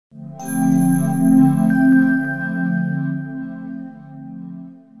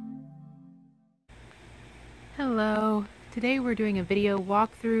Hello, today we're doing a video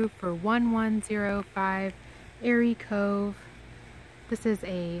walkthrough for 1105 Aerie Cove. This is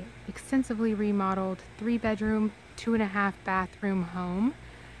a extensively remodeled 3-bedroom, 2.5 bathroom home.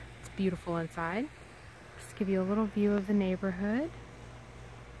 It's beautiful inside. Just give you a little view of the neighborhood.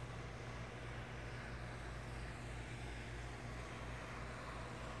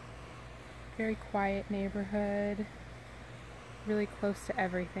 Very quiet neighborhood, really close to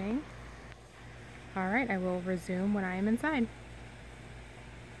everything. Alright, I will resume when I am inside.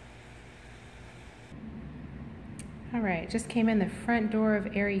 Alright, just came in the front door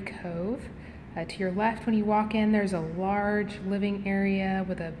of Aerie Cove. To your left when you walk in, there's a large living area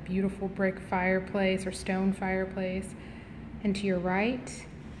with a beautiful brick fireplace or stone fireplace. And to your right,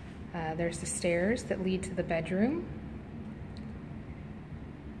 there's the stairs that lead to the bedroom.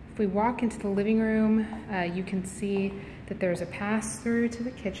 If we walk into the living room, you can see that there's a pass-through to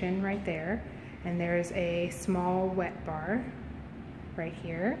the kitchen right there. And there's a small wet bar right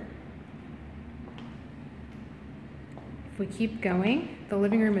here. If we keep going, the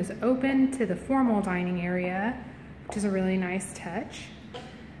living room is open to the formal dining area, which is a really nice touch.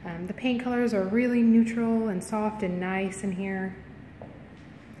 The paint colors are really neutral and soft and nice in here.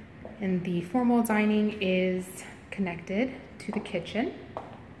 And the formal dining is connected to the kitchen.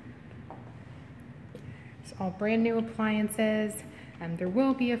 It's all brand new appliances. There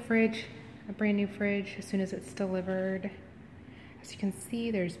will be a fridge, a brand new fridge as soon as it's delivered. As you can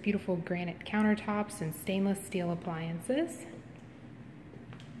see, there's beautiful granite countertops and stainless steel appliances.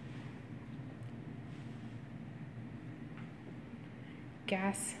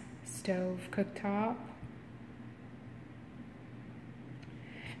 Gas stove cooktop.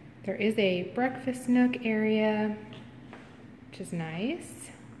 There is a breakfast nook area, which is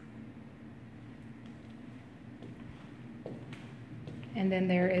nice. And then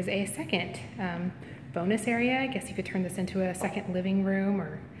there is a second bonus area. I guess you could turn this into a second living room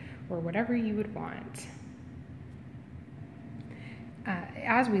or whatever you would want.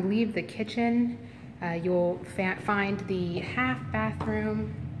 As we leave the kitchen, you'll find the half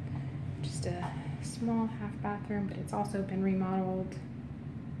bathroom, just a small half bathroom, but it's also been remodeled.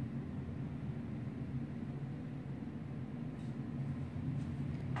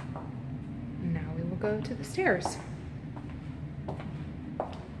 Now we will go to the stairs.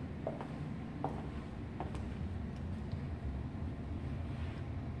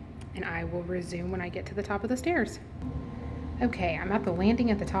 And I will resume when I get to the top of the stairs. Okay, I'm at the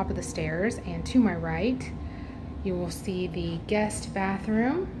landing at the top of the stairs, and to my right, you will see the guest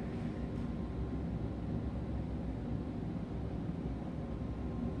bathroom.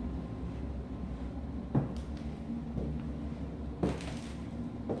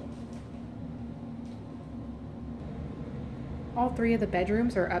 All 3 of the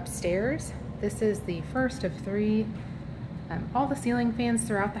bedrooms are upstairs. This is the first of 3. All the ceiling fans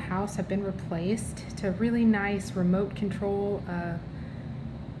throughout the house have been replaced to really nice remote control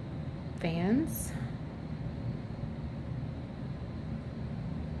fans.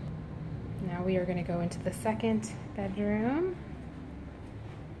 Now we are going to go into the second bedroom.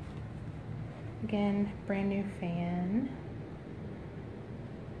 Again, brand new fan.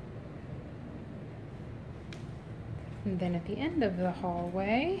 And then at the end of the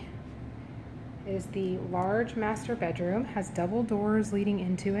hallway is the large master bedroom. Has double doors leading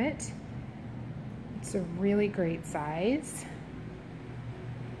into it. It's a really great size.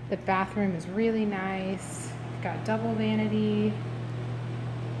 The bathroom is really nice. Got double vanity.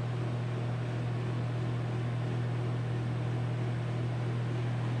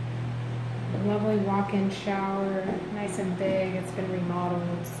 Lovely walk-in shower, nice and big. It's been remodeled.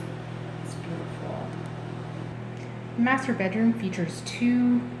 It's beautiful. The master bedroom features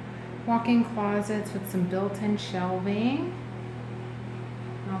 2 walk-in closets with some built-in shelving.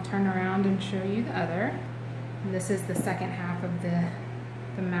 I'll turn around and show you the other. And this is the second half of the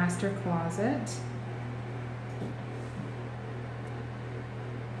master closet.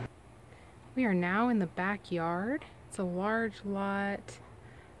 We are now in the backyard. It's a large lot,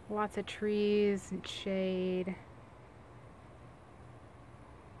 lots of trees and shade.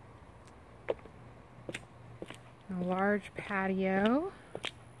 A large patio.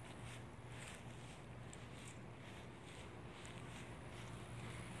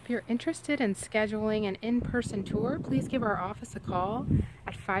 If you're interested in scheduling an in-person tour, please give our office a call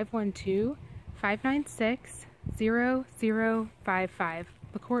at 512-596-0055.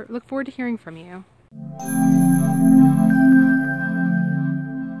 Look forward to hearing from you.